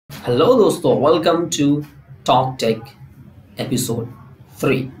Hello दोस्तों, welcome to talk take episode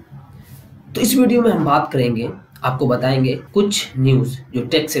 3। तो इस वीडियो में हम बात करेंगे, आपको बताएंगे कुछ न्यूज़ जो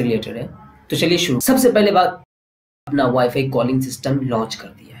टेक से रिलेटेड है। तो चलिए शुरू। सबसे पहले बात, अपना वाईफाई कॉलिंग सिस्टम लॉन्च कर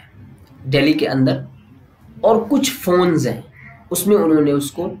दिया है दिल्ली के अंदर, और कुछ फ़ोन्स हैं उसमें उन्होंने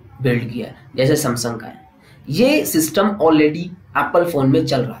उसको बिल्ड किया है, जैसे सैमसंग का है। ये सिस्टम ऑलरेडी एप्पल फ़ोन में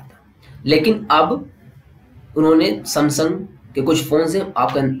चल रहा था, लेकिन अब उन्होंने सैमसंग के कुछ फ़ोन हैं,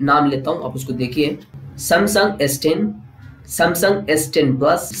 आपका नाम लेता हूँ, आप उसको देखिए। Samsung S10, Samsung S10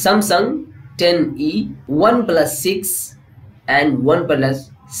 plus, Samsung 10e, OnePlus 6 and OnePlus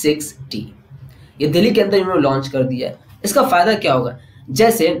 6T। ये दिल्ली के अंदर इन्होंने लॉन्च कर दिया है। इसका फ़ायदा क्या होगा?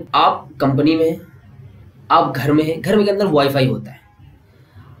 जैसे आप कंपनी में हैं, आप घर में हैं, घर के अंदर वाईफाई होता है,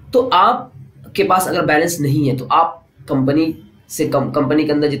 तो आपके पास अगर बैलेंस नहीं है तो आप कंपनी से कंपनी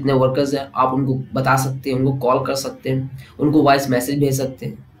के अंदर जितने वर्कर्स हैं आप उनको बता सकते हैं, उनको कॉल कर सकते हैं, उनको वॉइस मैसेज भेज सकते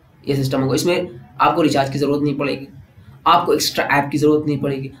हैं। ये सिस्टम होगा, इसमें आपको रिचार्ज की ज़रूरत नहीं पड़ेगी, आपको एक्स्ट्रा ऐप की ज़रूरत नहीं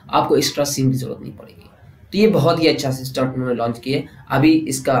पड़ेगी, आपको एक्स्ट्रा सिम की ज़रूरत नहीं पड़ेगी। तो ये बहुत ही अच्छा सिस्टम उन्होंने लॉन्च किया है। अभी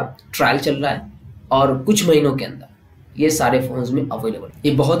इसका ट्रायल चल रहा है और कुछ महीनों के अंदर ये सारे फ़ोन्स में अवेलेबल है।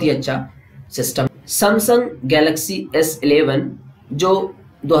 ये बहुत ही अच्छा सिस्टम। सैमसंग गैलेक्सी S11 जो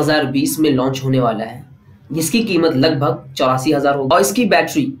 2020 में लॉन्च होने वाला है, जिसकी कीमत लगभग 84,000 होगी, और इसकी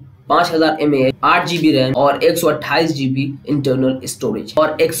बैटरी 5000 mAh, 8 GB रैम और 128 GB इंटरनल स्टोरेज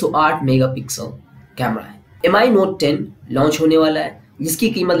और 108 मेगापिक्सल कैमरा है। Mi Note 10 लॉन्च होने वाला है, जिसकी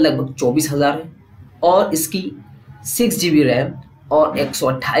कीमत लगभग 24,000 है, और इसकी 6 GB रैम और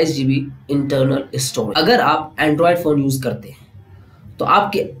 128 GB इंटरनल स्टोरेज। अगर आप एंड्रॉयड फ़ोन यूज़ करते हैं तो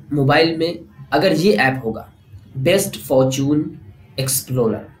आपके मोबाइल में अगर ये ऐप होगा, बेस्ट फॉर्चून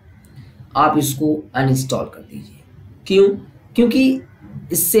एक्सप्लोरर, आप इसको अनइंस्टॉल कर दीजिए। क्यों? क्योंकि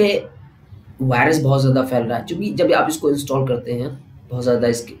इससे वायरस बहुत ज़्यादा फैल रहा है। क्योंकि जब आप इसको इंस्टॉल करते हैं, बहुत ज़्यादा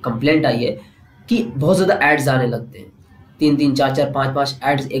इसकी कंप्लेंट आई है कि बहुत ज़्यादा एड्स आने लगते हैं, 3-3, 4-4, 5-5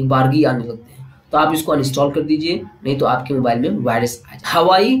 एड्स एक बार ही आने लगते हैं। तो आप इसको अनइंस्टॉल कर दीजिए, नहीं तो आपके मोबाइल में वायरस आ जाए।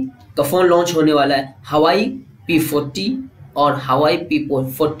 हवाई का फ़ोन लॉन्च होने वाला है, हवाई P40 और हवाई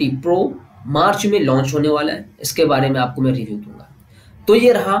P40 Pro मार्च में लॉन्च होने वाला है। इसके बारे में आपको मैं रिव्यू दूंगा। तो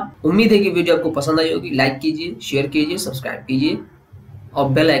ये रहा। उम्मीद है कि वीडियो आपको पसंद आई होगी। लाइक कीजिए, शेयर कीजिए, सब्सक्राइब कीजिए और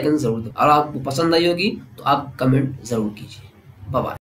बेल आइकन ज़रूर दबाइए। और आपको पसंद आई होगी तो आप कमेंट ज़रूर कीजिए। Bye bye.